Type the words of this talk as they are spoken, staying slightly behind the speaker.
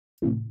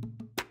Hey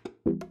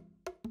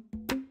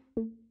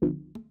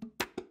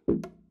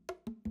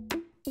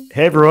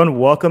everyone,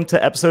 welcome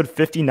to episode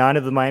 59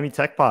 of the Miami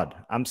Tech Pod.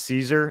 I'm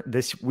Cesar.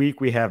 This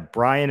week we have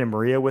Brian and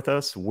Maria with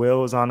us.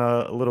 Will is on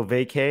a little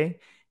vacay,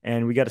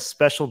 and we got a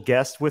special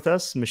guest with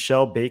us,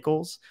 Michelle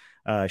Bakels.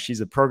 She's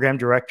the program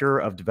director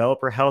of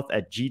developer health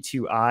at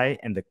G2I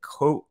and the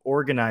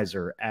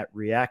co-organizer at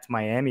React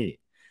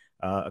Miami,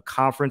 a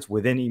conference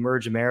within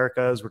Emerge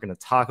Americas. We're going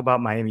to talk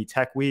about Miami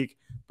Tech Week.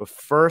 But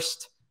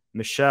first,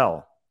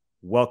 Michelle,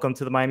 welcome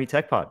to the Miami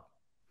Tech Pod.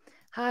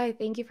 Hi,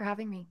 thank you for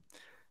having me.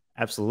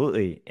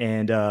 Absolutely.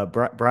 And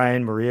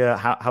Brian, Maria,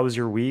 how was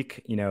your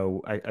week? You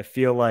know, I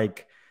feel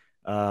like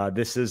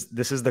this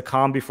is the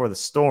calm before the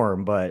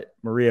storm. But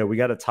Maria, we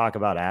got to talk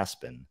about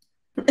Aspen.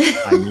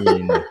 I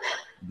mean,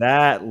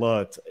 that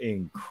looked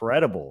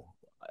incredible.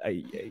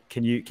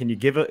 Can you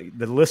give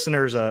the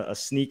listeners a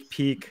sneak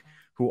peek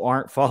who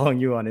aren't following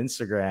you on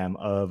Instagram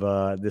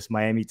of this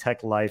Miami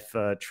Tech Life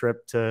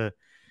trip to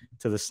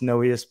the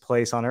snowiest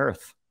place on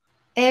earth?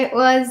 It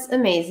was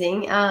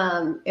amazing.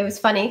 It was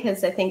funny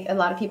because I think a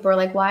lot of people are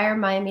like, why are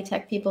Miami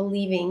Tech people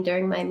leaving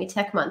during Miami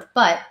Tech Month?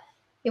 But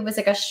it was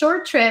like a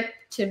short trip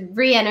to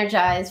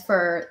re-energize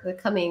for the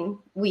coming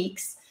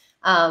weeks.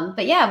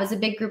 But yeah, it was a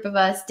big group of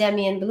us.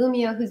 Demian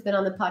Belumio, who's been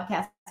on the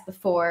podcast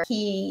before,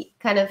 he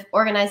kind of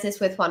organized this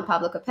with Juan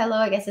Pablo Capello.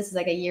 I guess this is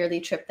like a yearly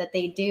trip that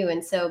they do.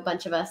 And so a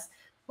bunch of us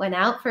went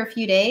out for a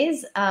few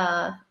days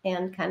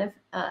and kind of,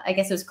 I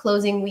guess it was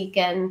closing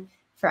weekend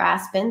for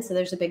Aspen. So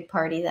there's a big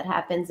party that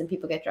happens and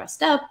people get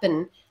dressed up,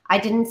 and I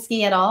didn't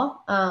ski at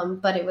all.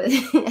 But it was,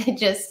 I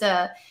just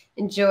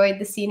enjoyed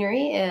the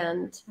scenery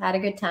and had a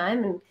good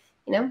time and,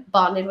 you know,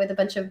 bonded with a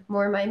bunch of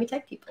more Miami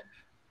Tech people.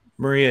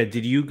 Maria,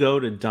 did you go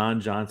to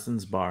Don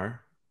Johnson's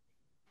bar?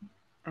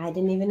 I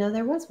didn't even know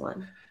there was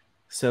one.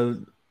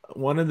 So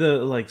one of the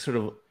like sort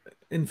of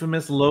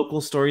infamous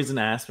local stories in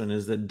Aspen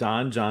is that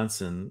Don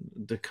Johnson,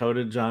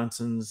 Dakota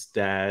Johnson's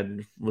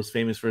dad, was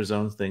famous for his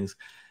own things,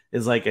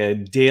 is like a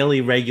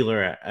daily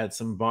regular at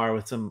some bar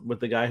with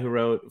the guy who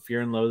wrote Fear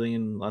and Loathing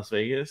in Las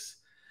Vegas.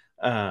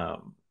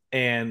 And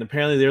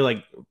apparently they're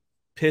like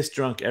piss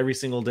drunk every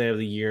single day of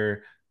the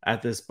year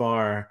at this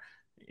bar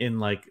in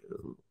like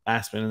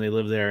Aspen, and they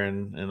live there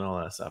and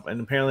all that stuff.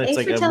 And apparently it's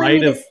like a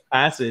rite of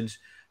passage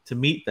to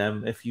meet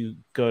them if you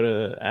go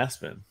to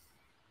Aspen.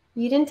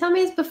 You didn't tell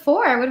me this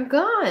before. I would have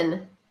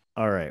gone.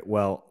 All right.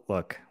 Well,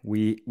 look,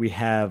 we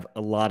have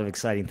a lot of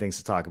exciting things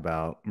to talk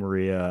about.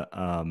 Maria,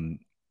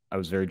 I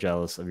was very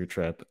jealous of your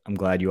trip. I'm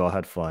glad you all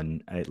had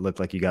fun. It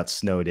looked like you got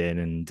snowed in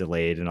and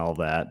delayed and all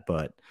that,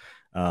 but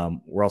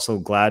we're also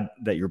glad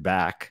that you're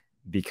back,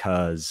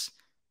 because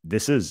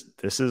this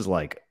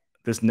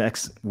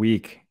next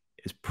week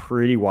is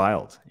pretty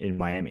wild in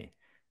Miami.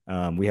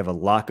 We have a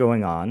lot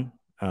going on.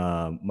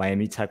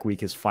 Miami Tech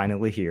Week is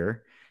finally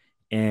here,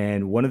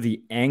 and one of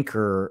the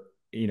anchor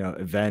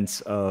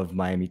events of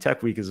Miami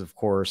Tech Week is, of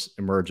course,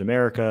 Emerge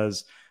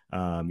Americas.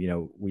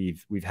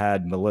 We've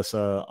had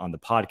Melissa on the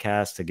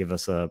podcast to give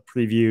us a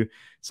preview.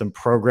 Some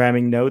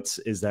programming notes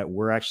is that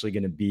we're actually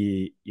going to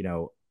be,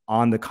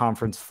 on the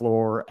conference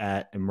floor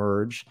at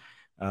Emerge.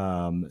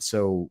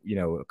 So,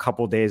 a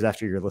couple of days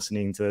after you're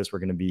listening to this, we're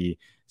going to be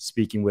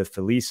speaking with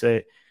Felice,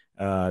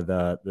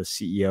 the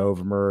CEO of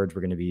Emerge.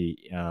 We're going to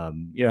be,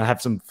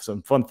 have some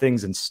fun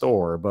things in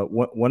store. But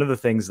one of the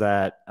things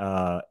that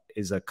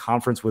is a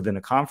conference within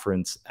a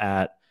conference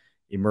at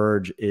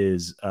Emerge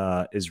is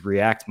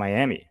React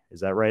Miami. Is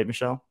that right,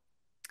 Michelle?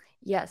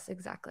 Yes,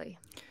 exactly.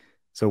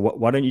 So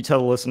why don't you tell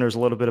the listeners a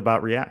little bit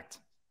about React?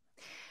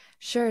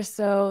 Sure.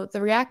 So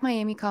the React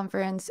Miami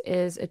conference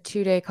is a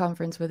 2-day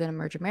conference within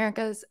Emerge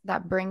Americas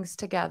that brings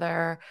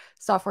together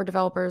software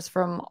developers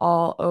from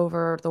all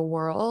over the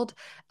world,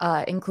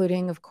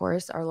 including, of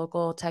course, our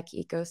local tech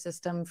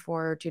ecosystem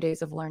for 2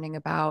 days of learning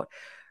about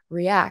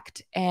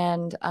React.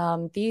 And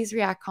these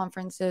React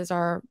conferences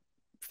are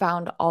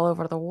found all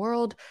over the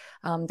world.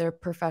 They're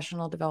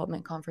professional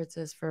development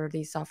conferences for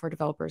these software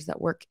developers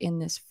that work in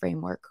this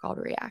framework called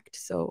React.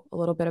 So a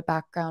little bit of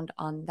background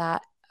on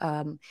that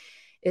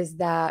is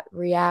that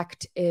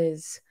React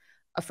is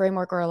a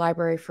framework or a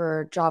library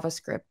for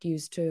JavaScript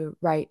used to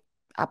write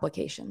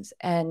applications.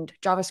 And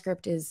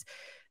JavaScript is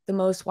the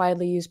most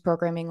widely used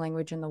programming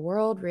language in the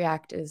world.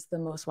 React is the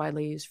most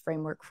widely used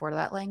framework for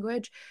that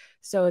language.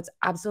 So it's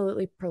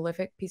absolutely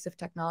prolific piece of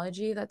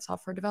technology that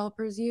software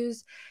developers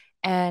use.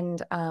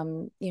 And,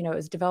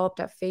 it's developed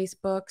at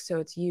Facebook. So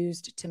it's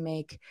used to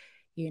make,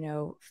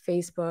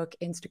 Facebook,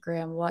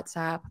 Instagram,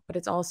 WhatsApp, but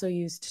it's also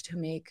used to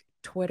make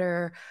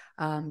Twitter,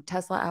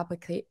 Tesla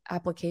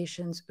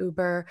applications,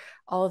 Uber.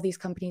 All of these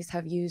companies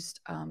have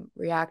used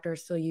React or are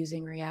still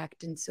using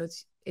React. And so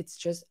it's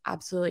just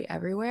absolutely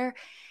everywhere.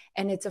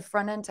 And it's a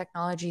front-end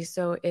technology.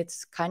 So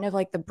it's kind of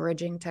like the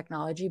bridging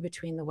technology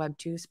between the Web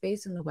 2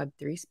 space and the Web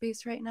 3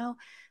 space right now.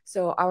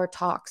 So our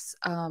talks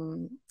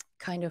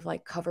kind of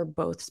like cover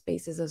both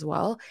spaces as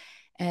well.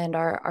 And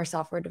our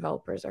software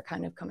developers are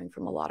kind of coming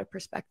from a lot of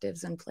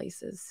perspectives and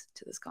places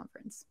to this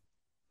conference.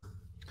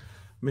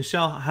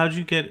 Michelle, how'd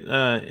you get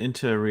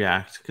into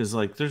React? Because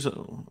there's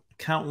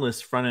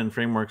countless front-end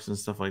frameworks and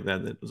stuff like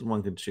that that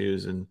one could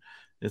choose, and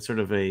it's sort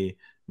of a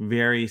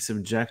very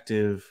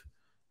subjective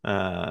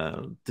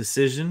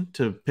decision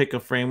to pick a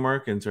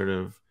framework and sort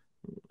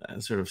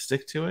of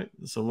stick to it.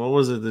 So what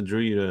was it that drew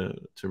you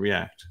to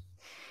React?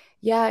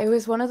 Yeah, it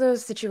was one of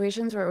those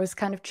situations where it was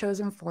kind of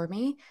chosen for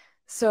me.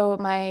 So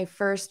my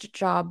first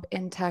job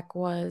in tech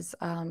was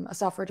a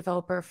software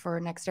developer for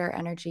NextEra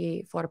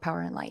Energy, Florida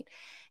Power and Light.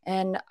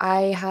 And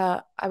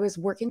I was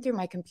working through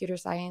my computer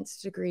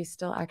science degree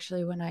still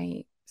actually when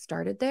I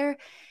started there,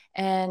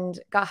 and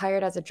got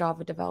hired as a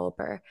Java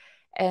developer.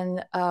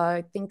 And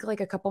I think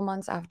like a couple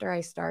months after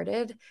I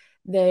started,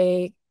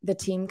 the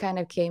team kind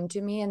of came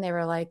to me and they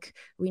were like,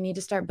 we need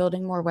to start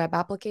building more web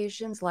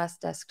applications, less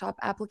desktop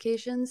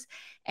applications.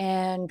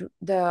 And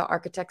the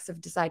architects have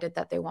decided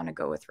that they want to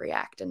go with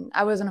React. And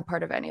I wasn't a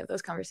part of any of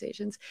those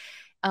conversations.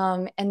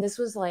 And this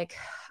was like,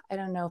 I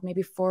don't know,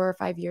 maybe 4 or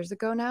 5 years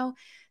ago now.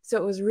 So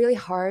it was really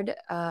hard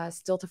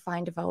still to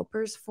find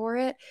developers for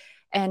it.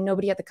 And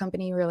nobody at the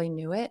company really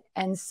knew it.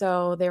 And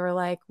so they were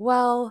like,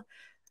 well,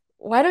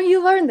 why don't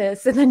you learn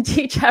this and then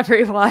teach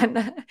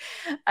everyone?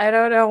 I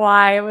don't know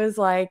why. It was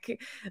like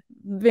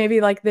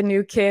maybe like the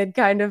new kid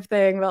kind of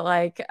thing, but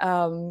like,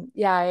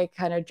 yeah, I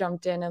kind of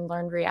jumped in and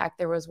learned React.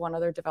 There was one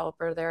other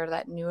developer there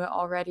that knew it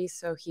already,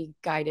 so he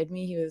guided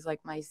me. He was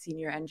like my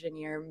senior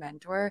engineer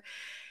mentor,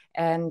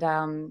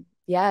 and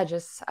yeah,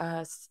 just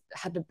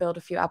had to build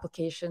a few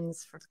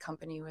applications for the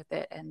company with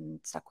it, and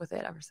stuck with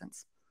it ever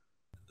since.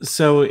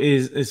 So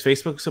is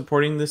Facebook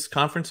supporting this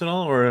conference at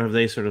all, or have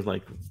they sort of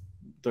like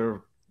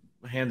they're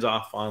hands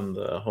off on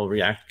the whole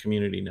React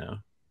community now?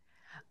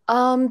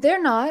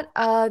 They're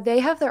not. They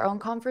have their own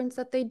conference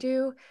that they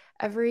do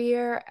every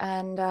year,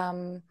 and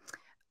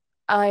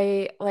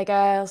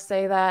I'll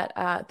say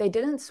that they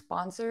didn't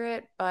sponsor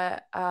it,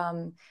 but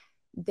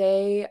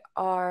they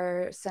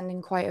are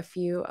sending quite a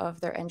few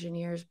of their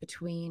engineers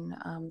between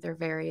their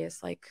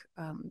various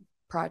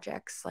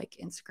projects like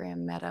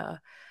Instagram, Meta,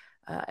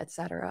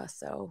 etc.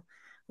 So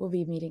we'll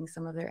be meeting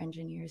some of their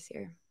engineers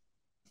here.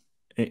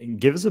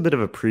 Give us a bit of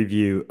a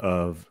preview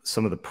of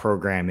some of the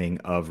programming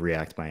of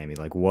React Miami.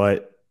 Like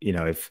what,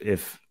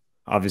 if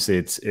obviously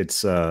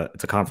it's a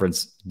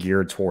conference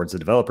geared towards the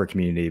developer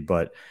community,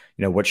 but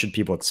what should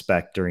people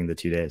expect during the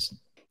 2 days?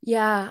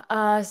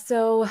 Yeah.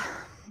 So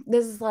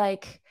this is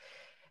like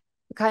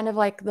kind of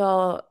like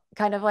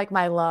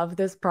my love,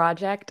 this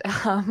project.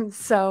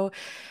 So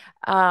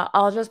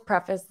I'll just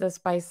preface this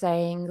by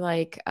saying,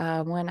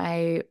 when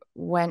I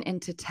went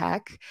into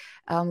tech,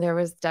 there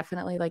was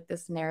definitely like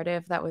this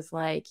narrative that was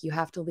like, you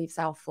have to leave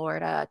South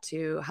Florida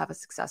to have a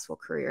successful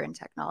career in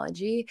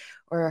technology,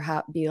 or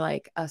be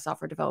like a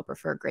software developer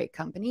for a great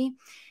company.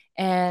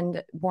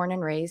 And born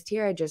and raised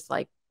here, I just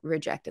like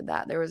rejected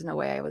that. There was no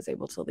way I was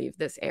able to leave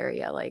this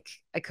area. Like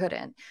I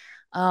couldn't.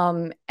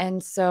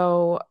 And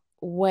so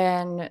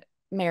when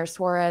Mayor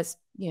Suarez,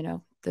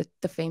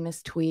 the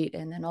famous tweet,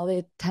 and then all the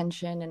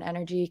attention and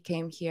energy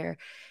came here,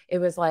 it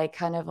was like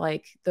kind of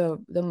like the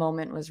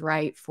moment was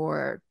right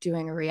for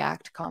doing a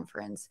React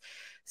conference.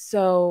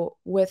 So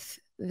with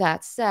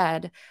that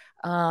said,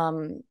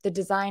 the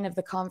design of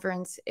the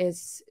conference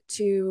is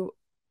to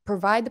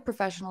provide the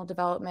professional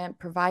development,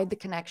 provide the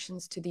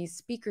connections to these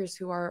speakers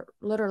who are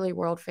literally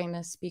world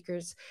famous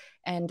speakers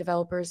and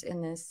developers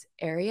in this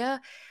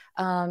area,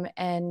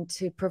 and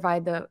to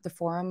provide the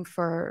forum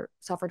for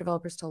software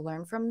developers to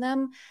learn from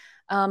them.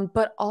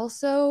 But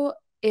also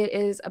it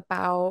is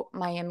about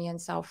Miami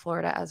and South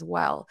Florida as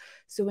well.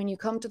 So when you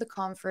come to the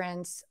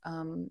conference,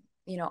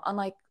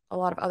 unlike a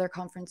lot of other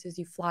conferences,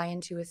 you fly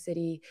into a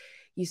city,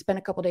 you spend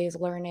a couple days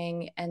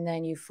learning, and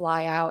then you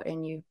fly out,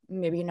 and you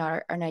maybe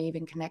are not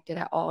even connected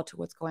at all to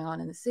what's going on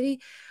in the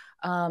city.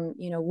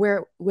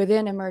 We're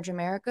within Emerge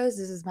Americas.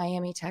 This is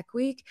Miami Tech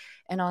Week.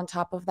 And on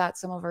top of that,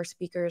 some of our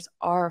speakers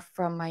are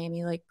from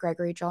Miami, like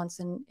Gregory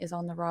Johnson is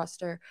on the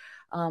roster.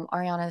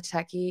 Ariana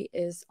Techie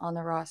is on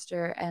the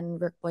roster, and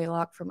Rick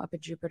Blaylock from Up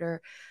at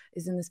Jupiter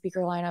is in the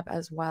speaker lineup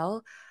as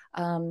well.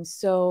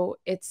 So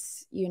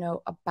it's,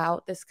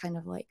 about this kind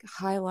of like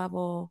high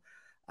level,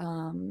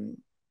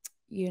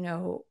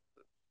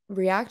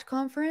 React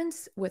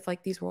conference with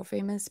like these world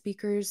famous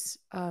speakers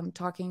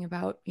talking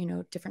about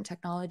different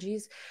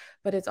technologies,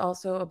 but it's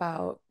also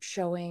about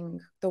showing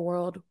the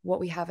world what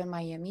we have in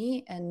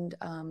Miami, and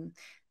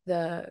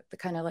the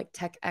kind of like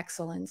tech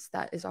excellence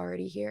that is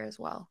already here as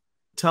well.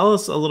 Tell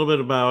us a little bit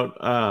about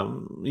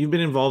you've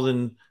been involved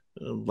in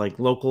like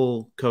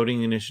local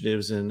coding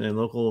initiatives and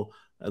local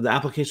the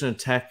application of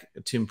tech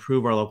to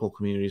improve our local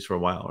communities for a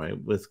while,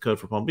 right? With Code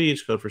for Palm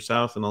Beach, Code for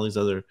South, and all these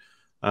other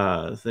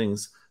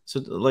things. So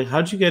like,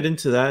 how'd you get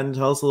into that? And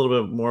tell us a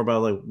little bit more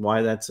about like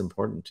why that's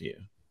important to you.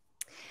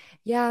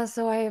 Yeah,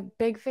 so I'm a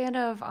big fan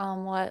of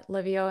what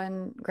Livio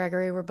and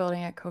Gregory were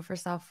building at Code for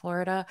South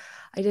Florida.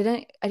 I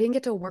didn't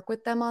get to work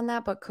with them on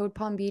that, but Code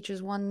Palm Beach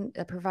is one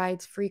that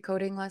provides free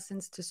coding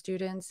lessons to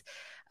students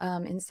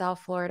in South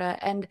Florida.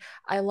 And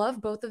I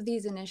love both of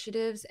these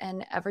initiatives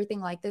and everything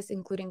like this,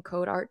 including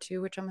Code Art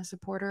too, which I'm a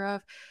supporter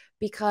of,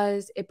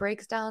 because it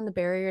breaks down the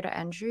barrier to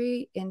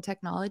entry in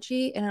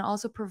technology, and it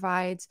also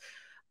provides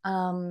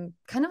kind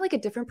of like a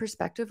different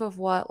perspective of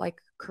what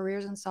like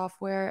careers in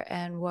software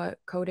and what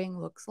coding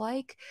looks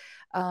like.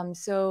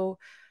 So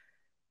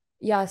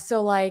yeah,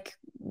 so like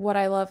what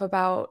I love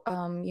about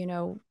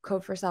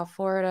Code for South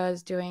Florida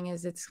is doing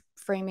is it's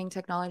framing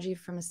technology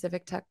from a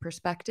civic tech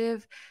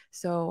perspective.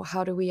 So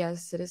how do we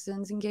as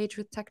citizens engage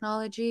with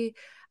technology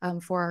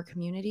for our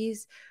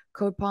communities?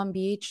 Code Palm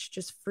Beach,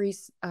 just free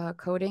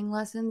coding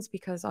lessons,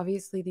 because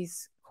obviously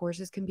these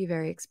courses can be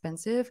very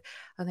expensive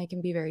and they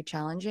can be very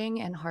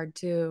challenging and hard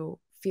to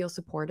feel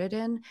supported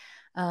in.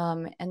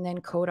 And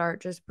then Code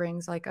Art just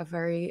brings like a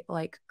very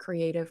like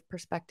creative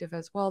perspective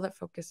as well that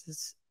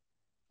focuses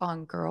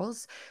on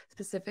girls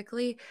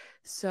specifically.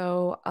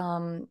 So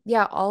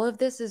yeah, all of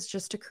this is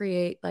just to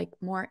create like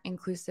more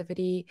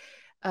inclusivity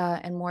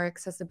and more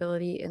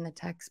accessibility in the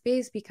tech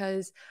space,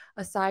 because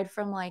aside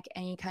from like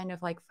any kind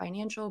of like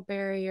financial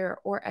barrier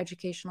or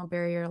educational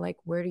barrier, like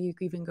where do you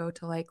even go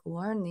to like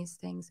learn these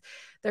things,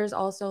 there's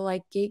also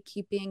like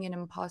gatekeeping and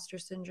imposter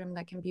syndrome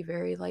that can be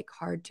very like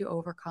hard to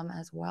overcome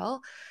as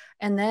well.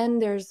 And then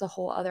there's the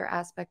whole other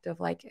aspect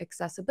of like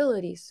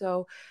accessibility.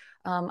 So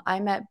I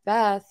met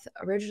Beth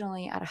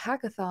originally at a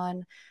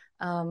hackathon,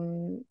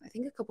 I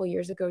think a couple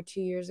years ago, 2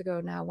 years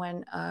ago now,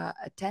 when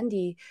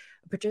attendee,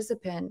 a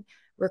participant,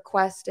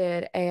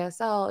 requested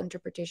ASL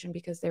interpretation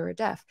because they were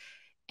deaf.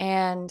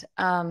 And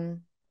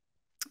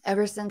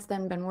ever since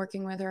then, been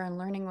working with her and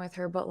learning with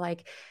her. But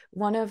like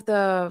one of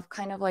the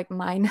kind of like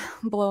mind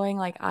blowing,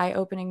 like eye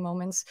opening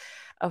moments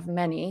of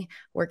many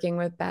working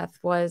with Beth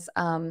was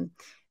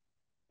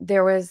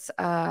there was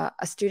a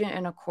student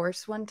in a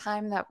course one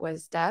time that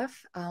was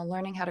deaf,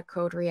 learning how to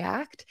code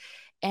React.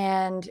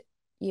 And,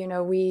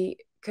 we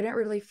couldn't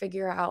really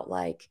figure out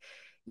like,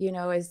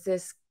 is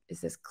this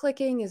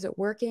clicking? Is it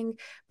working?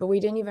 But we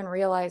didn't even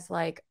realize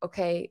like,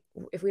 okay,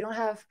 if we don't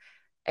have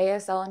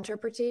ASL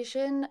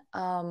interpretation,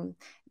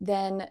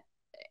 then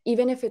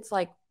even if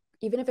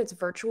it's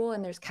virtual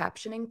and there's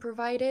captioning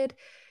provided,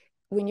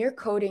 when you're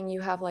coding, you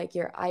have like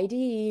your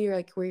IDE,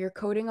 like where you're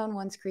coding on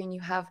one screen,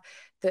 you have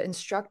the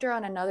instructor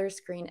on another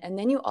screen, and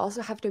then you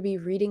also have to be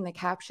reading the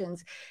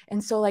captions.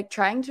 And so like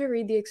trying to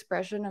read the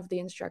expression of the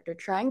instructor,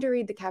 trying to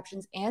read the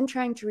captions, and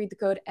trying to read the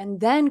code,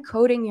 and then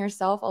coding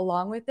yourself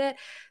along with it,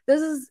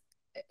 this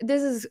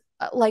is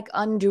like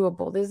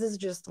undoable. This is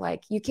just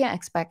like, you can't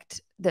expect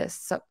this.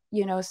 So,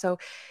 so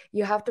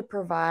you have to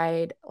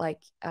provide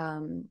like,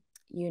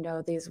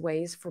 these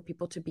ways for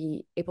people to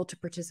be able to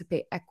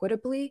participate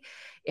equitably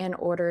in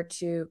order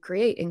to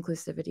create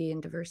inclusivity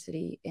and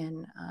diversity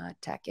in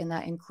tech. And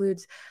that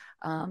includes,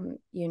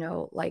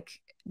 like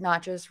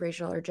not just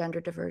racial or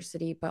gender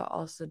diversity, but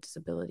also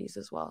disabilities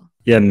as well.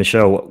 Yeah,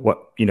 Michelle,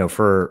 what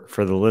for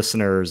the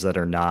listeners that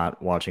are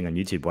not watching on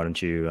YouTube, why don't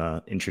you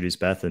introduce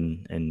Beth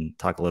and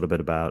talk a little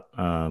bit about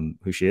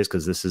who she is?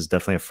 Because this is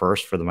definitely a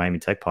first for the Miami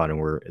Tech Pod,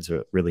 and it's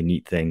a really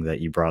neat thing that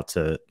you brought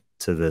to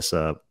this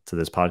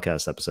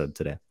podcast episode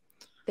today.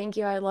 Thank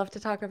you. I love to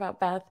talk about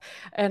Beth.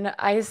 And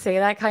I say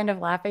that kind of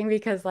laughing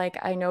because like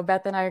I know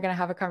Beth and I are going to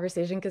have a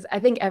conversation, because I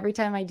think every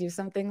time I do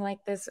something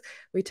like this,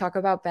 we talk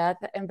about Beth,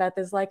 and Beth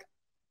is like,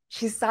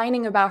 she's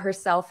signing about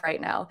herself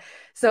right now.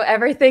 So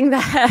everything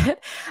that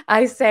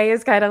I say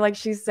is kind of like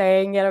she's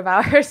saying it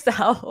about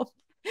herself.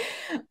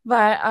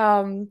 But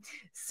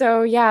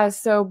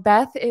so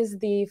Beth is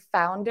the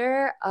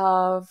founder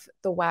of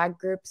the WAG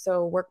group,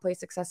 so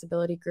Workplace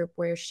Accessibility Group,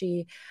 where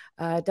she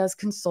does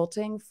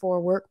consulting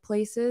for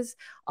workplaces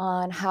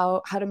on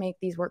how to make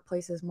these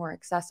workplaces more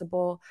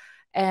accessible.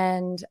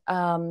 And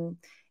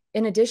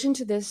in addition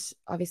to this,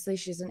 obviously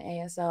she's an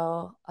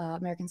ASL,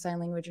 American Sign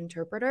Language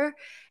interpreter,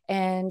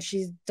 and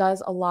she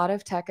does a lot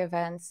of tech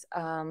events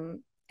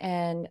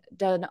and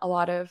done a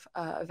lot of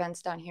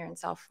events down here in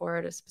South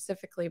Florida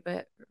specifically,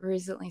 but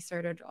recently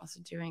started also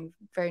doing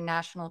very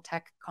national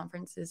tech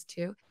conferences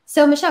too.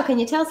 So Michelle, can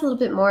you tell us a little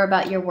bit more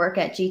about your work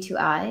at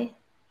G2I?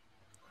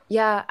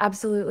 Yeah,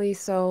 absolutely.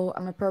 So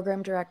I'm a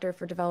program director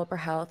for developer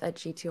health at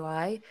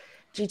G2I.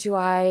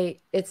 G2I,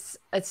 it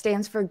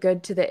stands for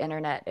Good to the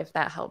Internet, if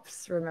that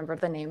helps remember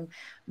the name.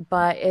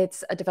 But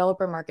it's a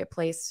developer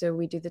marketplace. So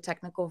we do the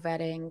technical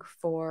vetting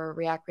for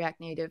React,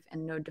 React Native,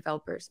 and Node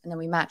developers, and then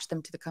we match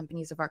them to the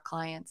companies of our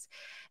clients.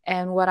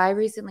 And what I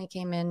recently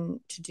came in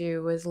to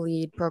do was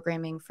lead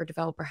programming for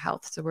developer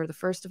health. So we're the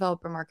first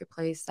developer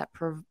marketplace that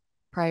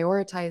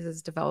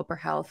prioritizes developer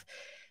health,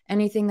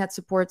 anything that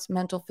supports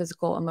mental,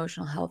 physical,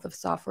 emotional health of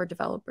software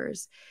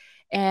developers.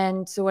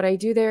 And so what I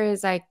do there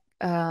is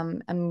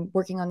I'm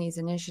working on these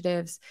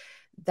initiatives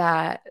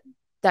that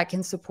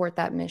can support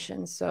that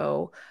mission.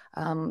 So,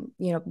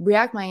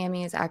 React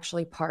Miami is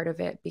actually part of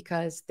it,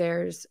 because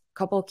there's a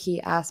couple key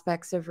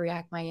aspects of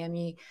React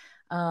Miami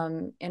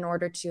in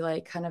order to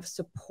like kind of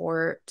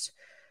support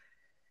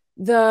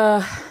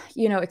the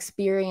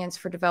experience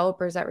for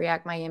developers at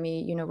React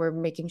Miami. We're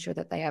making sure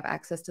that they have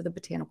access to the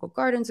botanical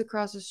gardens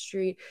across the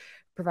street,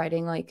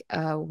 providing like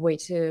a way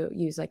to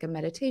use like a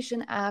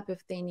meditation app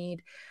if they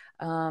need,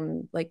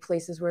 like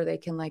places where they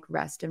can like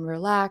rest and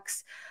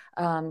relax.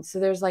 So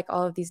there's like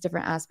all of these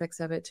different aspects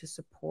of it to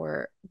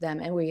support them.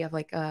 And we have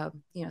like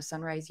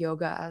sunrise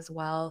yoga as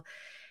well.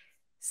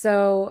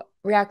 So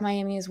React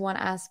Miami is one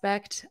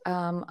aspect.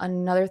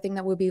 Another thing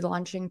that we'll be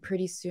launching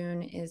pretty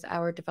soon is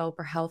our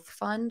developer health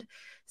fund.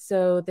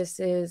 So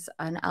this is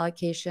an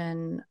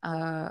allocation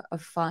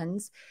of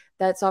funds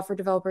that software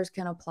developers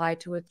can apply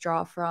to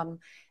withdraw from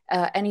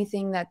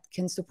anything that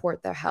can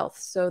support their health.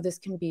 So this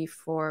can be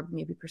for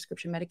maybe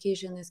prescription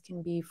medication. This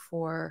can be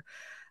for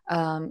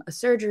a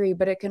surgery,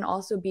 but it can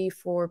also be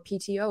for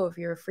PTO if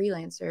you're a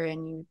freelancer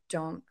and you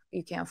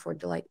can't afford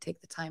to like take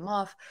the time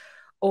off.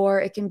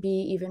 Or it can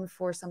be even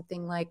for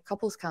something like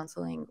couples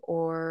counseling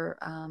or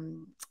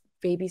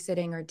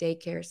babysitting or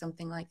daycare,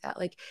 something like that.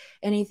 Like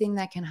anything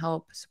that can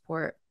help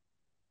support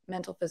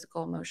mental,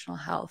 physical, emotional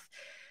health.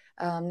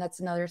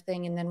 That's another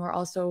thing. And then we're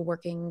also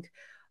working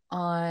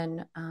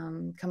on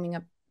coming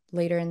up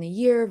later in the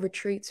year,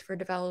 retreats for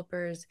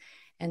developers,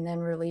 and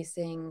then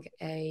releasing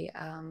a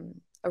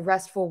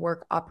restful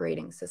work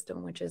operating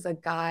system, which is a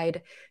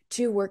guide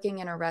to working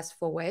in a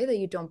restful way that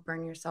you don't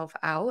burn yourself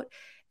out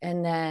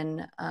and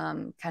then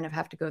kind of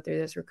have to go through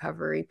this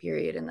recovery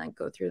period and then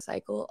go through the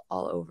cycle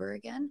all over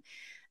again.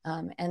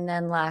 And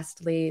then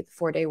lastly,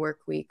 4-day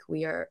work week.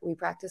 We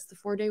practice the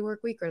 4-day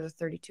work week, or the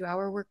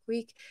 32-hour work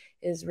week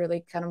is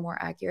really kind of more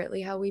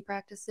accurately how we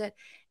practice it.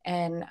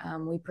 And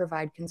we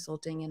provide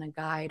consulting and a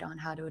guide on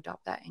how to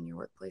adopt that in your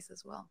workplace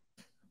as well.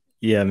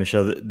 Yeah,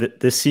 Michelle,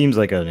 this seems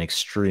like an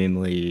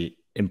extremely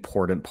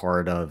important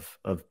part of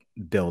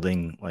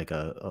building like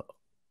a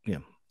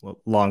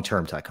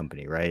long-term tech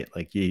company, right?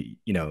 Like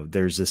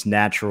there's this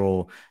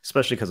natural,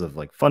 especially because of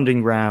like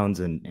funding rounds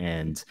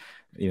and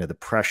the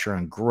pressure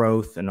on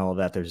growth and all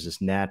that, there's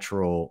this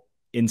natural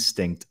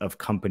instinct of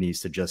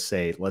companies to just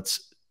say,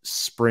 let's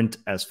sprint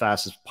as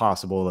fast as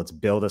possible, let's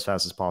build as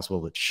fast as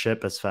possible, let's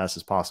ship as fast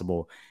as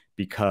possible,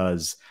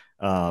 because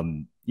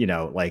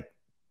like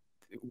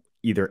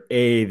either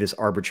A, this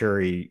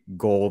arbitrary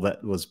goal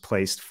that was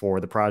placed for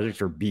the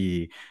project, or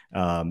B,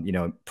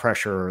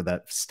 pressure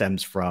that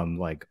stems from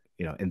like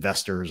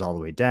investors all the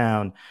way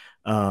down.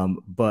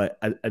 But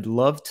I'd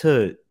love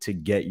to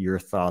get your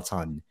thoughts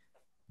on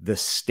the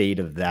state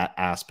of that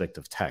aspect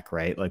of tech,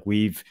 right? Like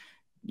we've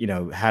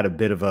had a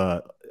bit of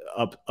a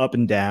up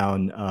and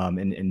down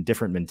and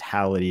different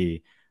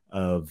mentality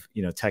of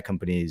tech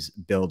companies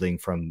building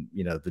from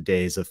the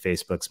days of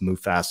Facebook's move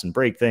fast and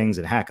break things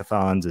and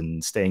hackathons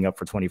and staying up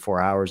for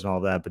 24 hours and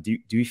all that. But do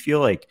you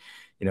feel like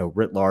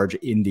writ large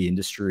in the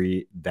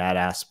industry, that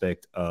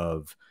aspect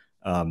of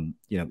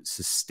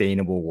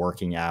sustainable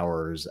working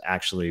hours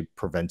actually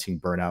preventing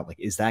burnout, like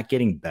is that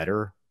getting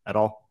better at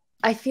all?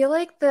 I feel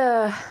like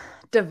the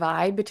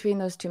divide between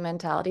those two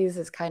mentalities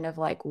is kind of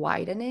like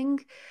widening.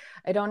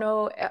 I don't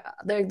know.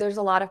 There's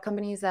a lot of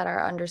companies that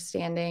are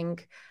understanding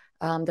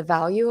the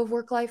value of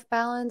work-life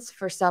balance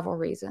for several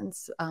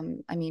reasons.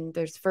 I mean,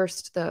 there's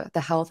first the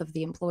health of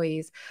the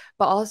employees,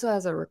 but also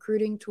as a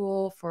recruiting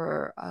tool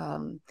for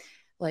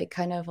like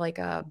kind of like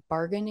a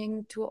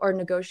bargaining tool or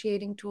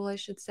negotiating tool, I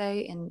should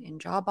say, in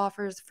job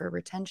offers for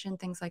retention,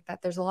 things like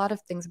that. There's a lot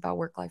of things about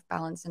work-life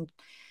balance and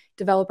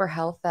developer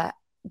health that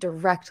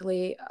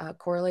directly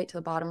correlate to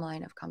the bottom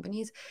line of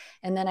companies.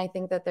 And then I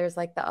think that there's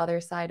like the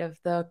other side of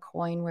the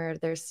coin where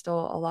there's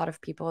still a lot of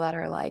people that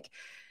are like,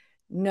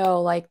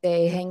 no, like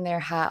they hang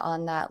their hat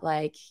on that,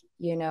 like,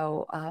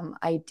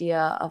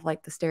 idea of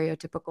like the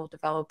stereotypical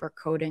developer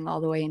coding all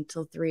the way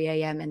until 3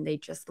 a.m. and they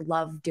just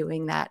love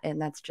doing that.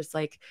 And that's just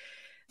like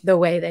the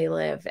way they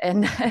live.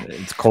 And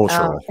it's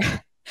cultural.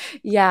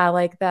 Yeah,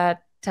 like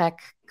that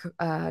tech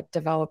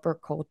developer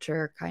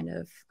culture kind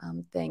of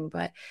thing.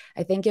 But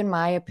I think in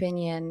my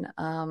opinion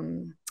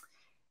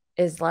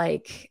is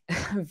like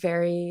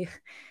very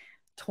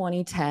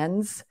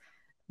 2010s,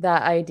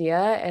 that idea.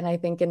 And I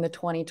think in the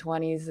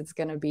 2020s, it's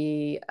going to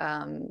be,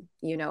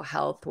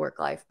 health,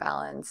 work-life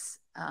balance,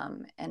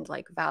 and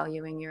like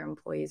valuing your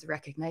employees,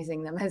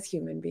 recognizing them as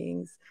human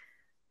beings.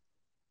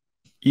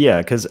 Yeah,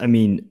 because I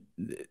mean,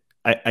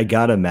 I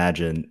gotta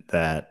imagine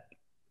that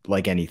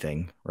like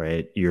anything,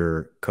 right?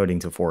 You're coding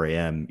till 4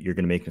 a.m. You're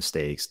going to make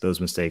mistakes. Those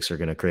mistakes are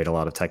going to create a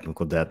lot of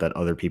technical debt that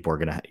other people you're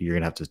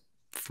going to have to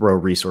throw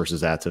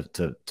resources at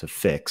to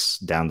fix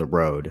down the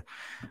road.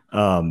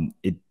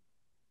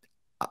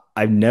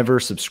 I've never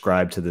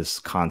subscribed to this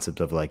concept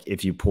of like,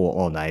 if you pull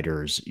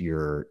all-nighters,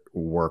 your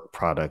work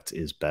product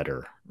is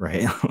better,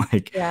 right?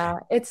 Like, yeah,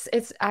 it's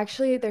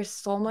actually, there's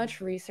so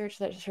much research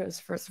that shows,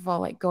 first of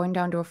all, like going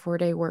down to a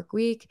 4-day work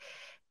week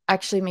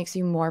actually makes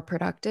you more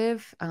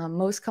productive.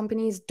 Most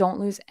companies don't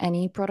lose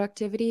any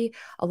productivity.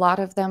 A lot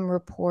of them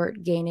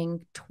report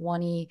gaining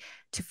 20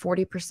 to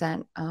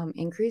 40%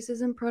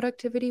 increases in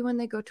productivity when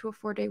they go to a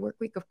 4-day work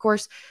week. Of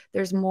course,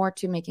 there's more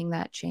to making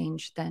that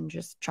change than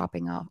just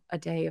chopping off a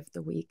day of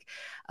the week.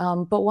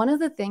 But one of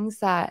the things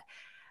that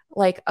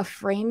like a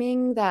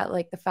framing that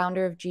like the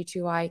founder of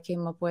G2I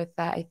came up with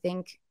that I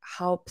think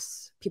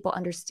helps people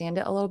understand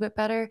it a little bit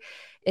better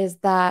is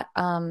that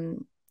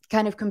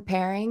kind of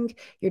comparing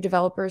your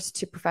developers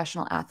to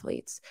professional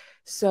athletes.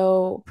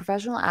 So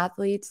professional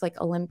athletes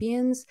like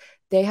Olympians,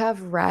 they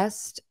have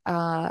rest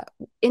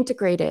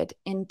integrated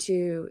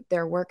into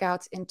their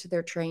workouts, into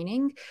their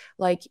training.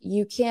 Like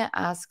you can't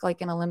ask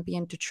like an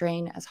Olympian to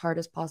train as hard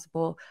as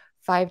possible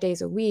 5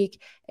 days a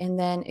week and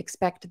then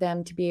expect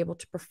them to be able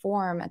to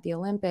perform at the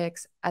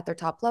Olympics at their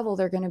top level.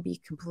 They're going to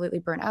be completely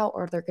burnt out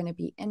or they're going to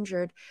be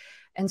injured.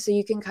 And so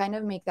you can kind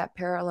of make that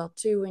parallel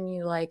too when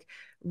you like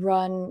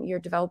run your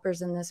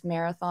developers in this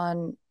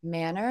marathon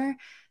manner.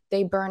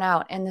 They burn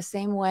out in the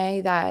same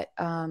way that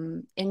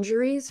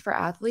injuries for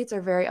athletes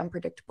are very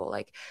unpredictable.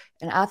 Like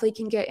an athlete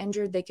can get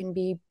injured, they can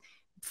be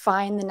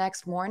fine the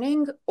next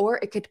morning, or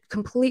it could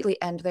completely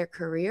end their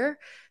career.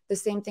 The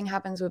same thing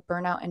happens with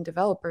burnout in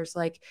developers.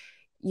 Like,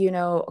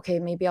 okay,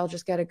 maybe I'll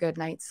just get a good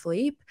night's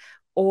sleep,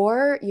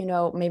 or,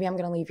 maybe I'm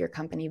going to leave your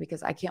company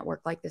because I can't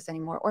work like this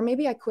anymore. Or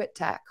maybe I quit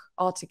tech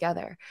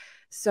altogether.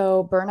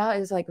 So burnout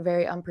is like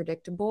very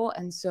unpredictable.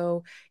 And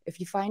so if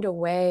you find a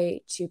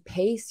way to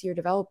pace your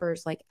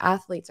developers like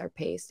athletes are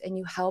paced, and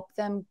you help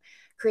them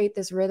create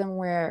this rhythm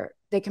where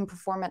they can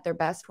perform at their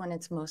best when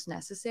it's most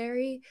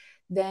necessary,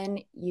 then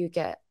you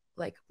get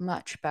like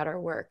much better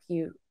work.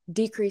 You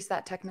decrease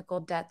that technical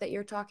debt that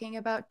you're talking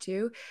about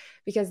too,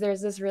 because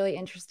there's this really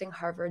interesting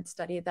Harvard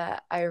study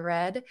that I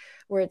read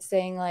where it's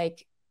saying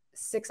like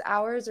 6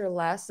 hours or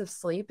less of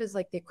sleep is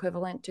like the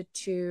equivalent to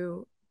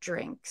 2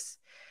 drinks.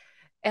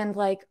 And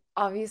like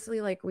obviously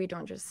like we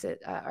don't just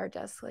sit at our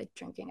desk like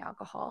drinking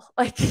alcohol.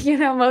 Like,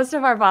 most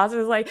of our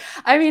bosses, like,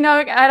 I mean,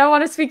 I don't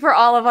want to speak for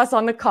all of us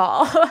on the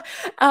call.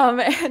 And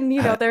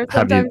there's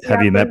sometimes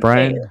have you met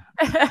Brian?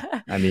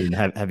 I mean,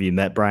 have you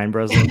met Brian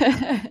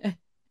Breslin?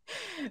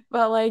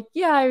 But like,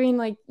 yeah, I mean,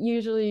 like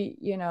usually,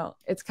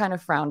 it's kind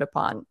of frowned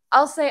upon.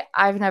 I'll say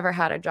I've never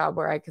had a job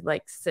where I could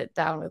like sit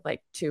down with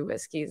like 2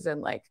 whiskeys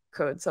and like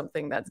code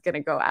something that's going to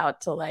go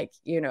out to like,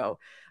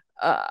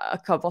 a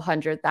couple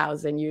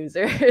 100,000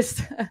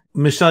 users.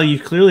 Michelle, you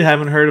clearly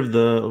haven't heard of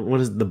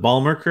the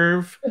Balmer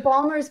curve? The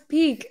Balmer's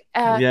Peak.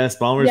 Yes,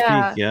 Balmer's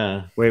Peak.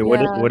 Yeah. Wait,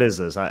 what is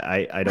this?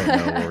 I don't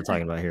know what we're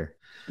talking about here.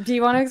 Do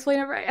you want to explain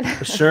it,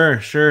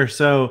 Brian? Sure.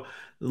 So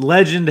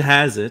legend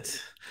has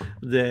it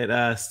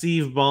that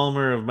Steve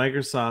Ballmer of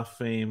Microsoft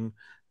fame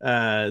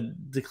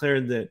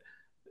declared that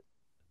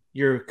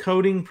your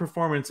coding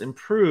performance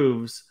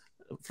improves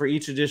for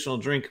each additional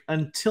drink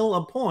until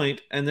a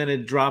point, and then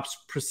it drops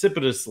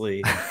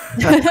precipitously.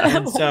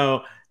 And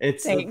so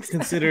it's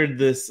considered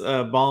this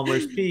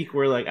Ballmer's Peak,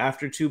 where like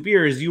after 2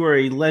 beers, you are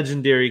a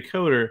legendary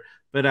coder,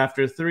 but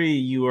after 3,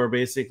 you are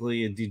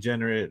basically a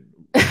degenerate,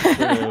 sort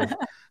of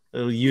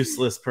a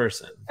useless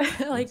person.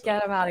 Like,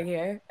 get him out of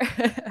here.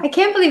 I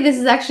can't believe this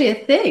is actually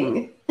a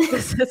thing.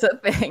 This is a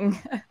thing.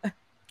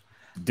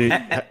 Dude,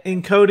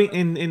 in coding,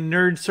 in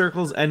nerd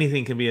circles,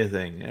 anything can be a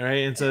thing, right?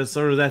 And so it's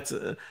sort of that's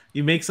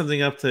you make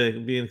something up to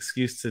be an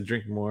excuse to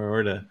drink more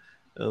or to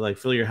like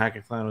fill your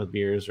hackathon with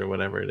beers or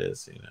whatever it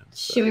is.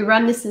 So. Should we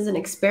run this as an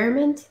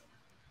experiment?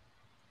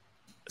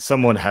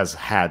 Someone has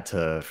had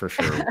to, for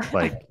sure,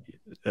 like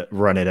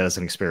run it as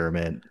an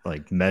experiment,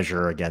 like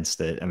measure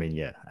against it. I mean,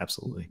 yeah,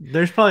 absolutely.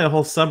 There's probably a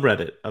whole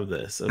subreddit of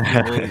this, of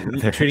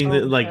people treating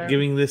it like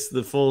giving this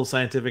the full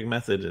scientific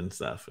method and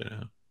stuff.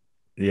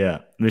 Yeah,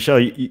 Michelle,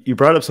 you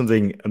brought up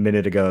something a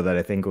minute ago that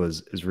I think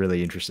is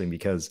really interesting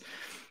because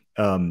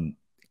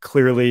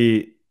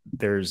clearly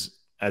there's,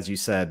 as you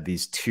said,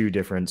 these 2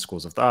 different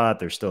schools of thought.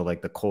 There's still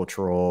like the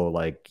cultural,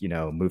 like,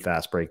 move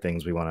fast, break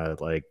things. We want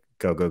to like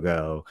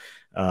go,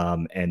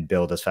 and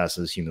build as fast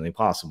as humanly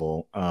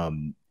possible.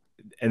 And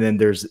then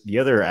there's the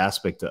other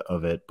aspect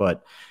of it.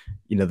 But,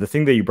 the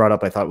thing that you brought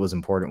up I thought was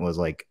important was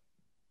like,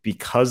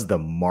 because the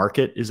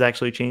market is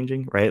actually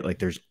changing, right? Like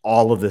there's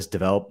all of this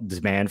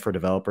demand for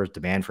developers,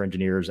 demand for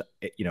engineers,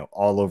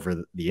 all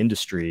over the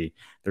industry.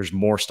 There's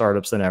more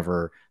startups than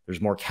ever. There's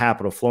more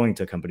capital flowing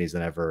to companies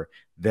than ever.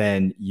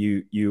 Then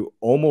you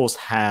almost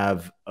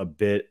have a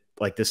bit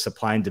like this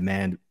supply and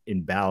demand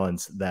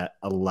imbalance that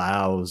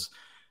allows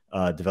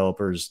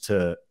developers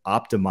to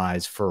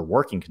optimize for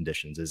working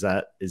conditions.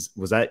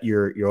 Was that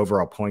your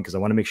overall point? Because I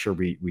want to make sure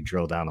we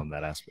drill down on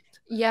that aspect.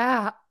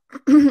 Yeah.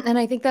 And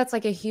I think that's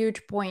like a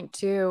huge point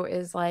too,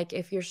 is like,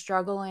 if you're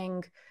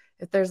struggling,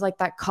 if there's like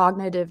that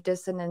cognitive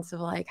dissonance of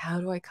like,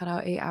 how do I cut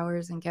out 8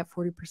 hours and get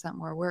 40%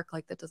 more work?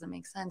 Like that doesn't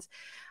make sense.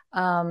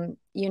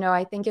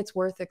 I think it's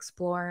worth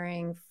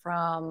exploring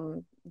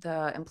from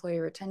the employee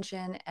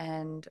retention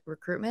and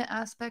recruitment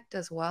aspect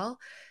as well.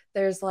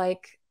 There's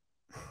like,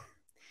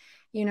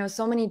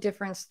 so many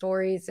different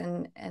stories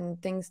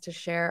and things to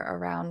share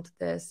around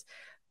this,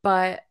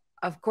 but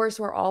of course,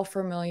 we're all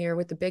familiar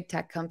with the big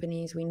tech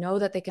companies. We know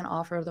that they can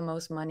offer the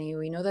most money.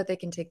 We know that they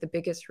can take the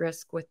biggest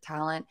risk with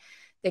talent.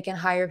 They can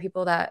hire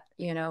people that,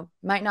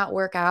 might not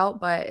work out,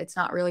 but it's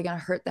not really going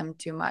to hurt them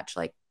too much.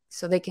 Like,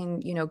 so they can,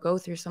 go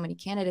through so many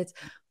candidates.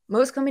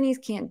 Most companies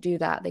can't do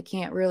that. They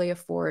can't really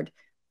afford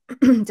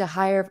to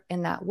hire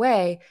in that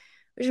way,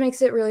 which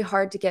makes it really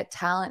hard to get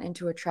talent and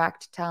to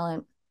attract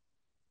talent.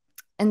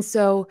 And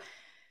so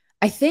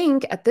I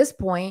think at this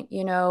point,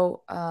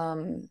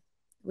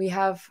 we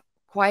have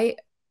quite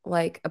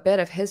like a bit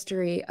of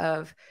history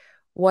of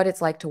what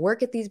it's like to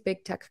work at these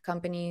big tech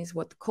companies,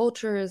 what the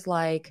culture is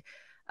like.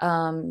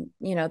 You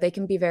know, they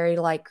can be very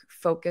like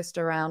focused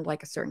around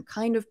like a certain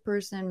kind of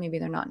person. Maybe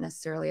they're not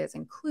necessarily as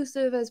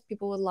inclusive as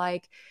people would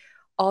like.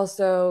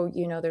 Also,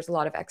 you know, there's a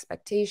lot of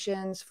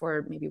expectations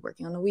for maybe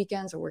working on the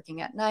weekends or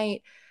working at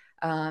night.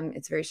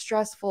 It's very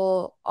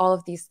stressful. All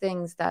of these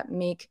things that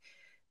make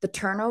the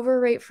turnover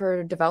rate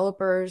for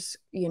developers,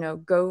 you know,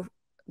 go,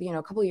 you know,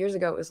 a couple of years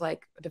ago, it was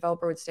like a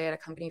developer would stay at a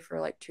company for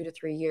like 2 to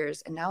 3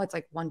 years. And now it's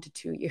like 1 to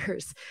 2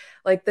 years.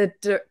 Like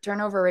the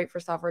turnover rate for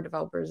software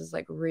developers is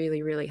like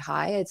really, really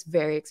high. It's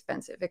very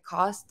expensive. It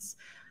costs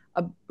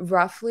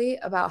roughly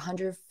about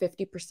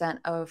 150%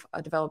 of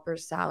a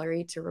developer's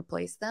salary to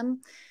replace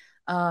them.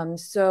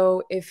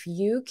 So if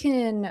you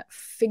can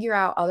figure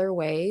out other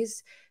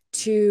ways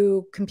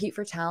to compete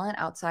for talent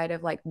outside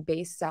of like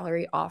base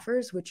salary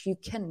offers, which you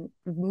can,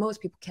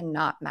 most people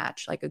cannot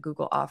match like a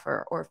Google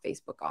offer or a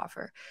Facebook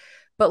offer.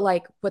 But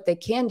like what they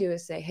can do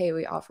is say, hey,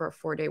 we offer a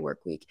 4-day work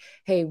week.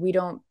 Hey, we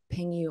don't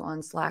ping you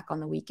on Slack on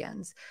the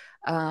weekends.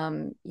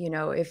 You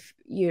know, if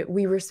you,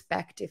 we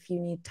respect if you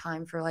need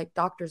time for like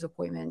doctor's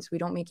appointments. We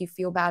don't make you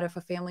feel bad if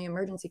a family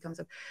emergency comes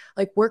up.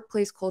 Like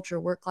workplace culture,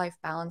 work-life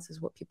balance is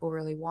what people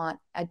really want.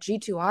 At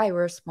G2I,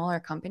 we're a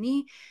smaller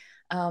company.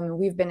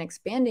 We've been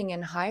expanding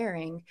and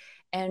hiring,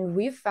 and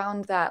we've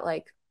found that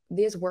like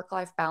these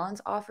work-life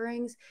balance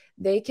offerings,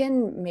 they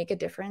can make a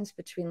difference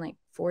between like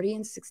 $40,000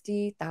 and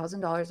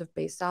 $60,000 of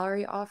base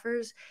salary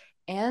offers.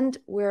 And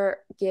we're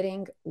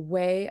getting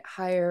way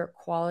higher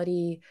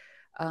quality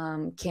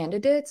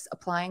candidates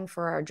applying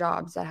for our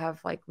jobs that have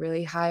like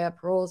really high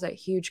up roles at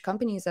huge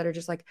companies that are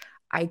just like,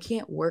 I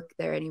can't work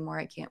there anymore.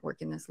 I can't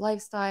work in this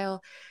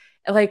lifestyle.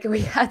 Like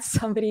we had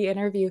somebody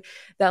interview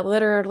that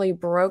literally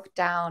broke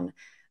down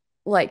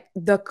like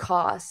the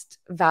cost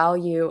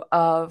value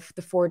of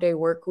the 4-day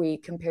work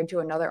week compared to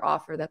another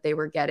offer that they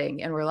were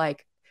getting. And we're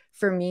like,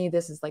 for me,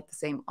 this is like the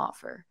same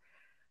offer.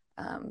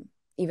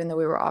 Even though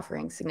we were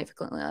offering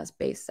significantly less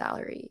base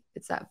salary,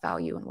 it's that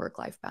value and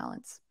work-life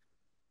balance.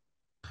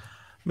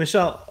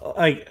 Michelle,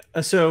 like,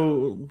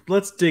 so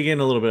let's dig in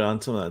a little bit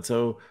on some of that.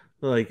 So,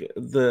 like,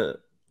 the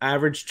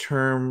average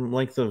term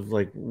length of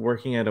like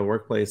working at a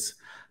workplace,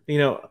 you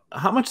know,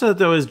 how much of that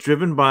though is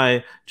driven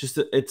by just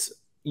it's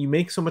you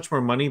make so much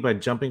more money by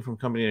jumping from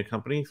company to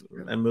company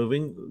and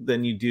moving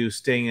than you do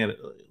staying at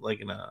like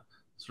in a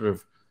sort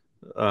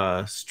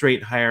of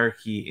straight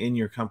hierarchy in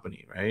your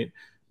company, right?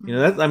 You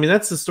know, that I mean,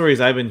 that's the stories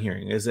I've been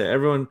hearing is that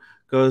everyone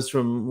goes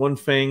from one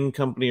FANG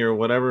company or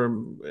whatever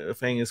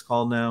FANG is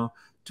called now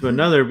to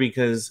another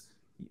because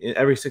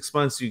every 6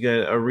 months you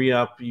get a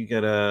re-up, you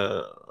get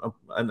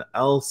an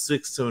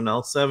L6 to an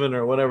L7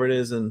 or whatever it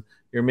is, and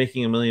you're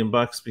making $1 million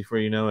before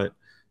you know it,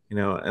 you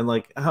know. And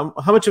like how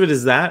much of it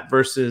is that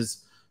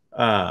versus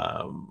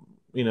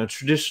you know,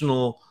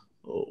 traditional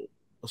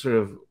sort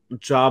of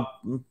job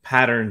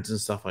patterns and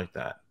stuff like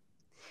that?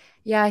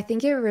 Yeah, I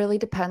think it really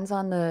depends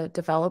on the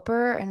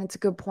developer. And it's a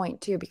good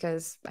point too,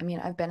 because I mean,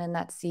 I've been in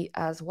that seat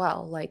as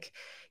well. Like,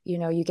 you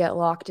know, you get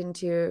locked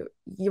into,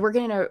 you work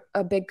in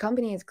a big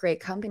company, it's a great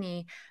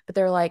company, but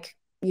they're like,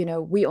 you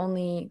know, we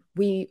only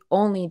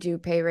do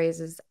pay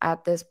raises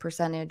at this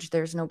percentage.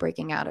 There's no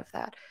breaking out of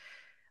that.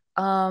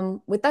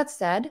 With that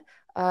said,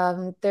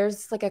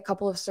 there's like a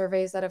couple of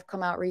surveys that have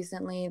come out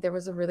recently. There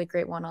was a really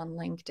great one on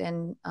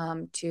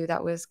LinkedIn too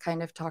that was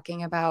kind of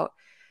talking about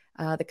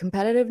the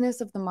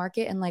competitiveness of the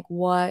market and like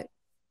what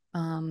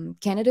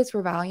candidates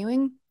were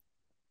valuing.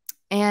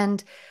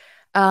 And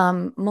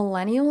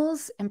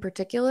millennials in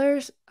particular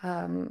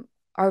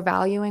are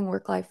valuing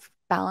work-life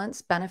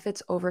balance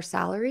benefits over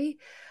salary.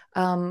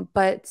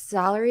 But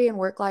salary and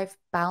work-life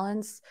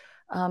balance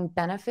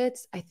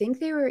benefits, I think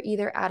they were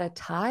either at a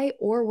tie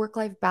or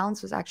work-life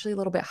balance was actually a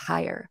little bit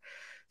higher.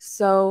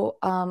 So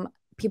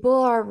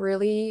people are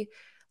really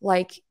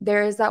like,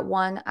 there is that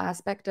one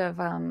aspect of,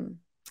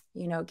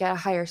 you know, get a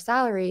higher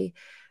salary,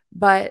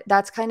 but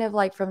that's kind of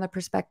like from the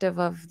perspective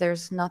of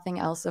there's nothing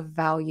else of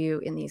value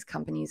in these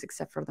companies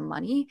except for the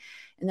money.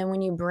 And then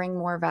when you bring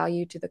more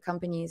value to the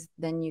companies,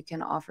 then you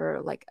can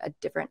offer like a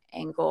different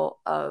angle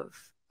of,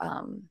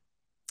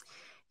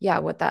 yeah,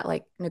 what that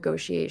like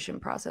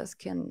negotiation process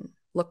can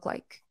look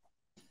like.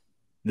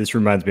 This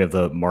reminds me of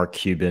the Mark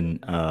Cuban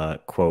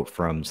quote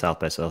from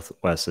South by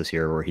Southwest this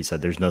year, where he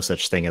said, "There's no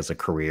such thing as a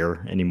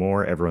career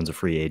anymore. Everyone's a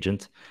free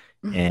agent."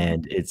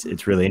 And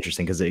it's really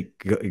interesting because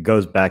it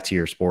goes back to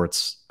your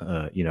sports,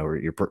 you know, or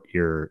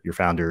your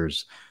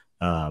founder's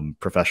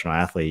professional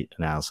athlete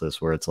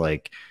analysis, where it's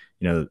like,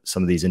 you know,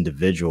 some of these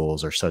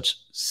individuals are such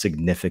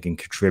significant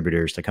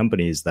contributors to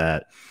companies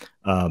that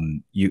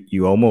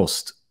you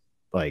almost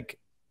like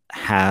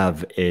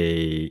have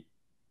a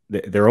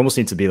there almost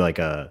needs to be like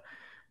a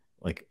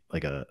like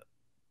a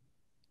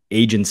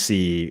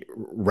agency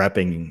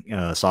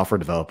repping software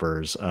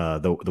developers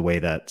the way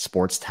that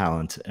sports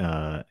talent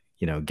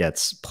you know,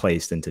 gets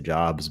placed into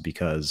jobs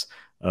because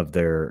of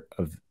their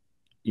of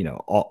you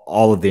know,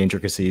 all of the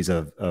intricacies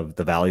of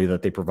the value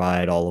that they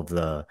provide, all of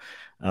the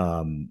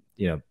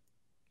you know,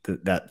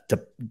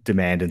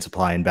 demand and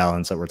supply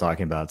imbalance that we're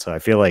talking about. So I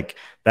feel like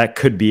that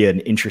could be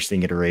an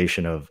interesting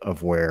iteration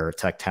of where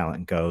tech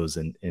talent goes,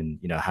 and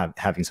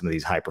having some of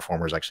these high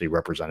performers actually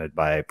represented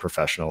by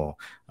professional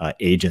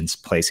agents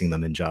placing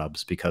them in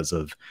jobs because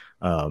of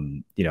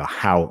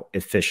how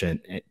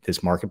efficient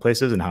this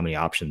marketplace is and how many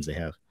options they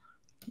have.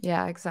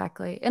 Yeah,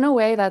 exactly. In a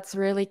way, that's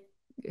really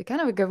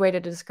kind of a good way to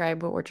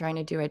describe what we're trying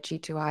to do at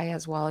G2I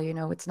as well.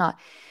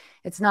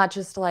 It's not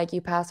just like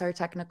you pass our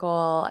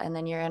technical and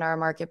then you're in our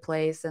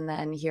marketplace and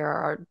then here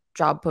are our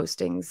job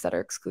postings that are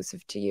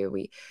exclusive to you.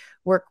 We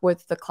work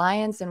with the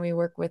clients and we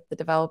work with the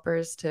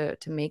developers to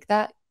make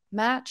that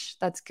match.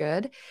 That's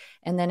good.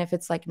 And then if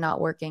it's like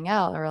not working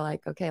out, we're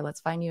like, okay,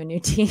 let's find you a new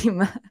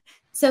team.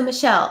 So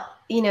Michelle,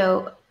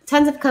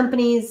 tons of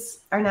companies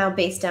are now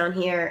based down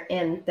here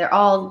and they're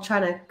all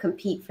trying to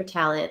compete for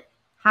talent.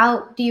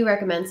 How do you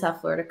recommend South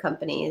Florida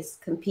companies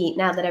compete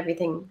now that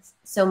everything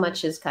so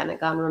much has kind of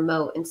gone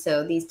remote? And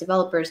so these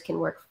developers can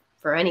work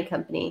for any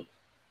company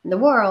in the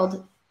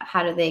world.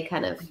 How do they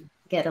kind of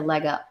get a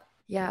leg up?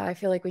 Yeah, I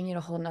feel like we need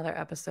a whole nother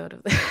episode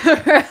of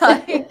this,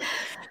 like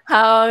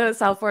how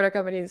South Florida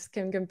companies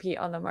can compete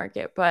on the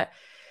market. But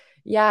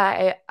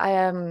yeah, I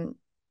am.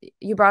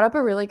 You brought up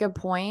a really good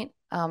point.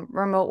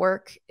 Remote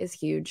work is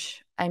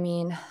huge. I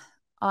mean,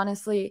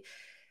 honestly,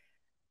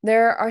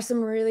 there are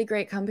some really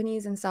great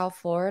companies in South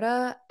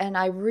Florida, and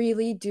I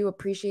really do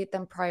appreciate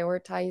them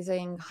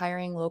prioritizing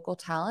hiring local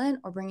talent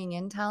or bringing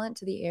in talent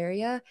to the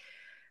area.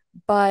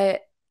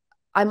 But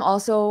I'm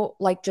also,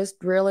 like, just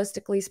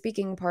realistically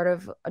speaking, part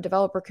of a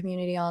developer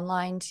community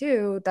online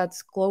too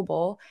that's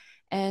global.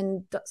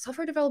 And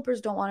software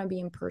developers don't want to be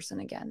in person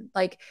again.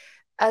 Like,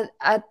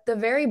 at the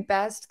very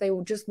best, they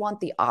just want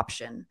the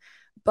option.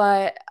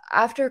 But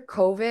after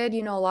COVID,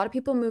 a lot of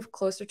people moved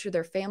closer to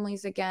their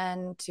families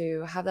again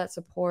to have that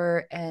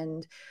support.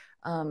 And,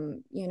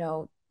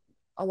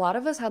 a lot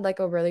of us had like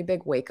a really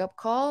big wake up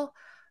call,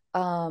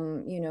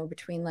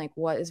 between like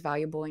what is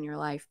valuable in your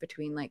life,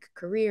 between like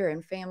career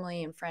and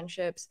family and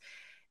friendships.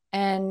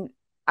 And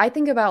I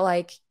think about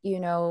like,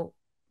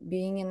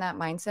 being in that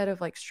mindset of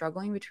like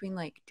struggling between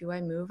like, do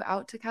I move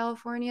out to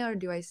California or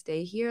do I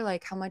stay here?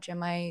 Like, how much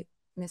am I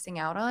missing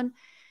out on?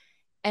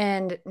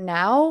 And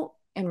now,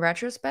 in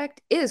retrospect,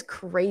 it is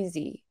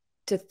crazy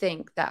to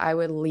think that I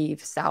would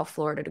leave South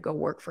Florida to go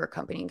work for a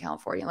company in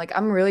California. Like,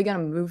 I'm really going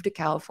to move to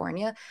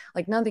California.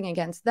 Like, nothing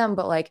against them,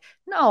 but like,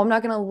 no, I'm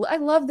not going to. I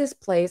love this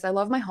place. I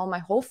love my home. My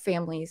whole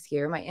family is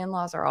here. My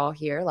in-laws are all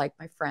here, like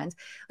my friends.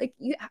 Like,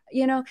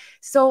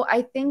 so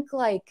I think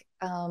like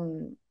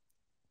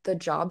the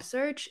job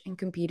search and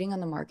competing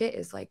on the market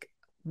is like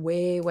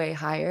way, way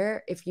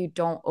higher if you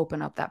don't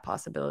open up that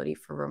possibility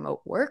for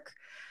remote work.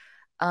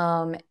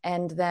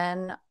 And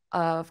then,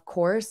 of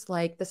course,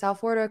 like the South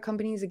Florida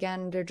companies,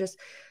 again, they're just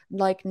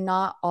like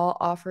not all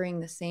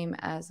offering the same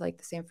as like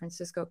the San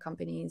Francisco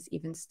companies,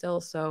 even still.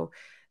 So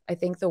I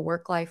think the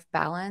work-life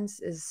balance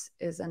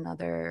is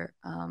another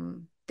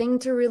thing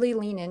to really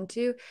lean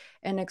into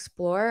and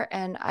explore.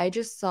 And I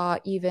just saw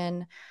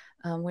even,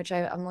 which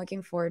I'm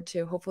looking forward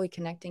to hopefully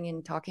connecting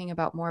and talking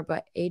about more,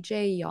 but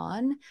AJ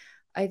Yon,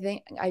 I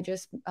think I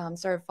just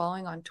started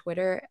following on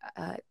Twitter.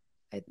 I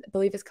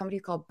believe his company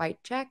is called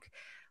Bite Check,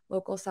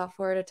 local South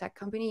Florida tech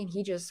company, and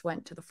he just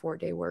went to the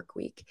 4-day work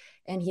week,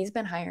 and he's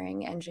been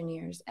hiring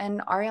engineers.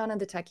 And Ariana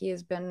the techie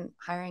has been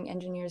hiring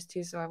engineers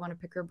too, so I want to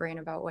pick her brain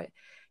about what,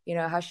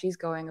 how she's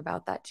going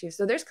about that too.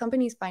 So there's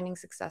companies finding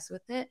success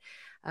with it,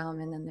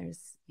 and then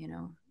there's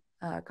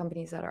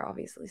companies that are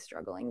obviously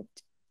struggling.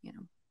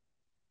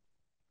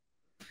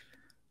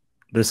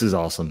 This is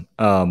awesome.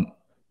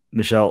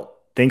 Michelle,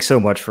 thanks so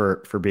much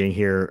for being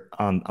here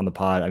on the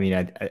pod. I mean,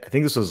 I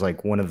think this was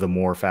like one of the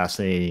more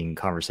fascinating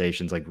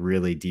conversations, like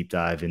really deep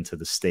dive into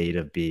the state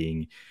of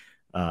being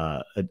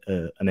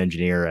an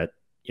engineer at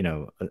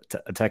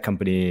a tech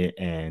company,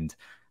 and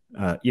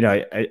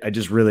I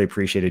just really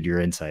appreciated your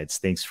insights.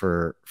 Thanks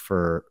for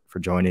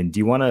joining. Do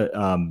you want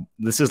to?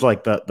 This is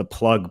like the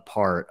plug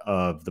part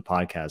of the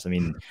podcast. I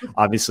mean,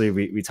 obviously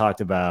we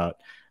talked about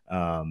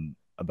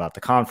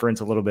the conference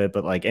a little bit,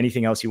 but like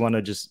anything else you want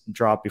to just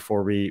drop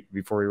before we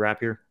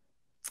wrap here?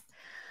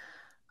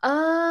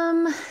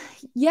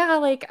 Yeah,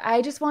 like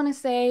I just want to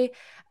say,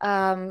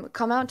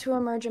 come out to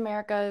Emerge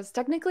Americas.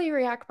 Technically,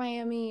 React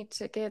Miami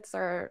tickets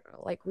are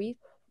like we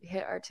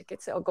hit our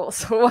ticket sale goal,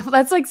 so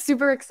that's like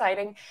super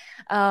exciting.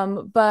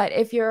 But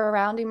if you're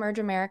around Emerge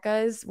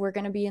Americas, we're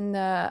going to be in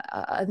their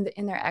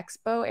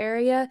expo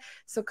area,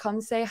 so come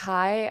say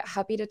hi.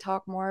 Happy to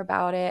talk more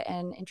about it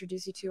and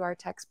introduce you to our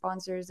tech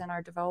sponsors and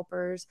our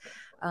developers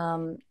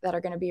that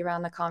are going to be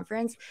around the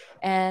conference.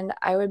 And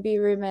I would be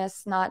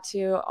remiss not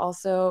to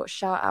also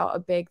shout out a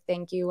big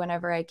thank you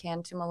whenever I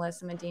can to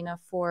Melissa Medina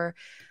for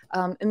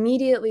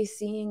immediately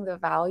seeing the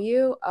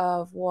value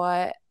of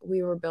what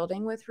we were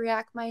building with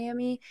React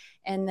Miami,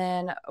 and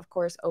then of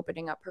course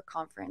opening up her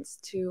conference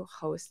to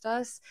host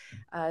us.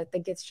 I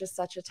think it's just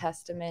such a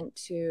testament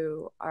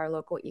to our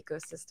local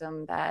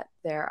ecosystem that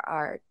there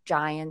are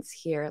giants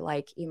here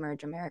like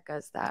Emerge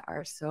Americas that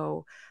are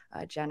so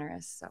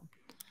generous. So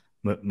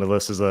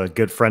Melissa's a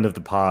good friend of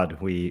the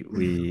pod. We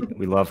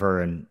love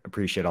her and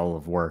appreciate all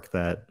of the work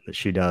that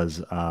she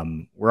does.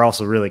 We're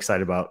also really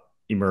excited about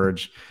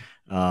Emerge.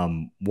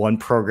 One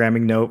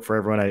programming note for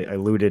everyone, I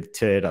alluded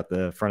to it at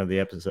the front of the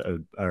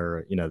episode,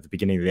 or the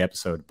beginning of the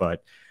episode,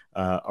 but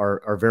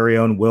our very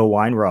own Will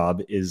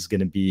Weinrob is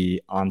going to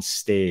be on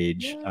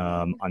stage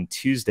on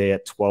Tuesday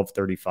at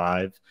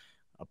 12:35,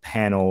 a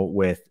panel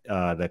with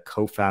the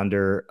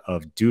co-founder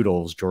of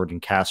Doodles, Jordan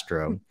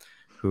Castro,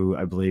 who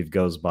I believe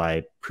goes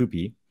by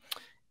Poopy.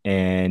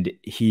 And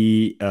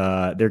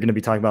they're going to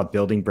be talking about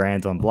building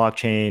brands on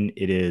blockchain.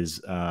 It is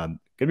going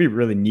to be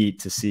really neat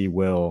to see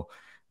Will,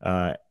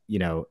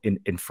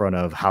 in front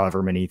of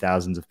however many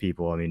thousands of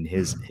people. I mean,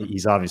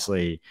 he's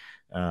obviously,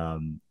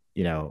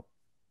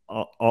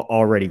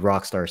 already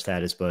rock star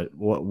status, but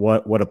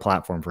what a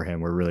platform for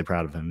him. We're really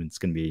proud of him. It's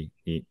going to be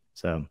neat.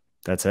 So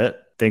that's it.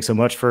 Thanks so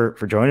much for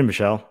joining,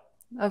 Michelle.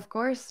 Of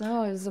course.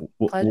 No, it was a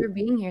pleasure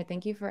being here.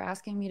 Thank you for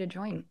asking me to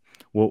join.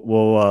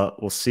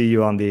 We'll see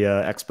you on the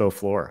expo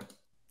floor.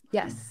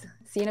 Yes.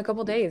 See you in a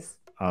couple days.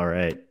 All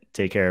right.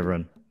 Take care,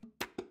 everyone.